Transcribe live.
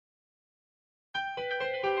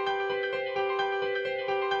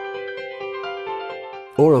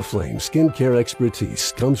Oriflame skincare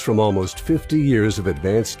expertise comes from almost 50 years of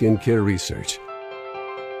advanced skincare research.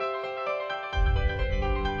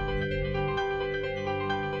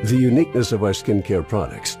 The uniqueness of our skincare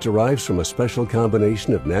products derives from a special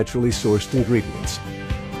combination of naturally sourced ingredients,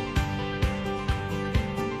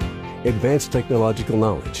 advanced technological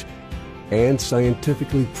knowledge, and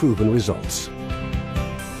scientifically proven results.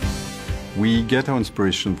 We get our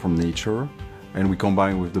inspiration from nature and we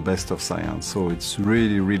combine with the best of science. So it's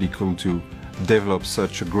really cool to develop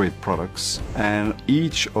such great products. And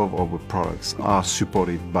each of our products are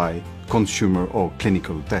supported by consumer or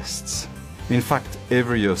clinical tests. In fact,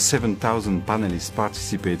 every year 7,000 panelists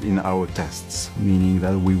participate in our tests, meaning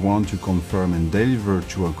that we want to confirm and deliver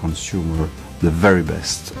to our consumer the very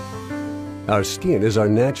best. Our skin is our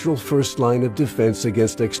natural first line of defense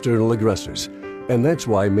against external aggressors. And that's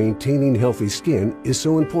why maintaining healthy skin is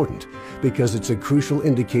so important, because it's a crucial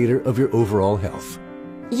indicator of your overall health.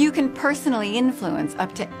 You can personally influence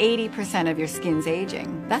up to 80% of your skin's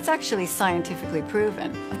aging. That's actually scientifically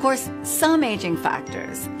proven. Of course, some aging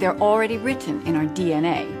factors, they're already written in our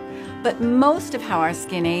DNA. But most of how our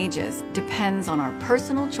skin ages depends on our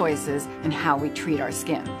personal choices and how we treat our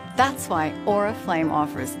skin. That's why Oriflame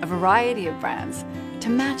offers a variety of brands to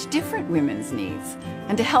match different women's needs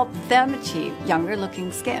and to help them achieve younger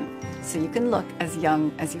looking skin, so you can look as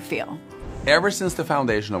young as you feel. Ever since the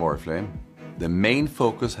foundation of Oriflame, the main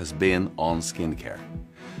focus has been on skincare.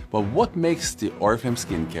 But what makes the Oriflame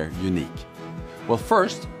skincare unique? Well,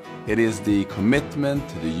 first, it is the commitment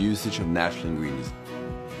to the usage of natural ingredients.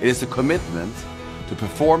 It is the commitment to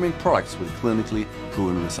performing products with clinically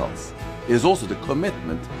proven results. It is also the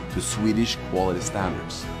commitment to Swedish quality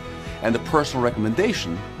standards. And the personal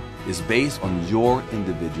recommendation is based on your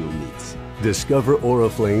individual needs. Discover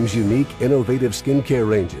Oriflame's unique, innovative skincare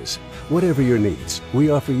ranges. Whatever your needs, we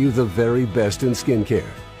offer you the very best in skincare.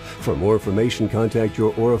 For more information, contact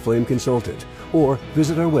your Oriflame consultant or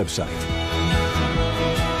visit our website.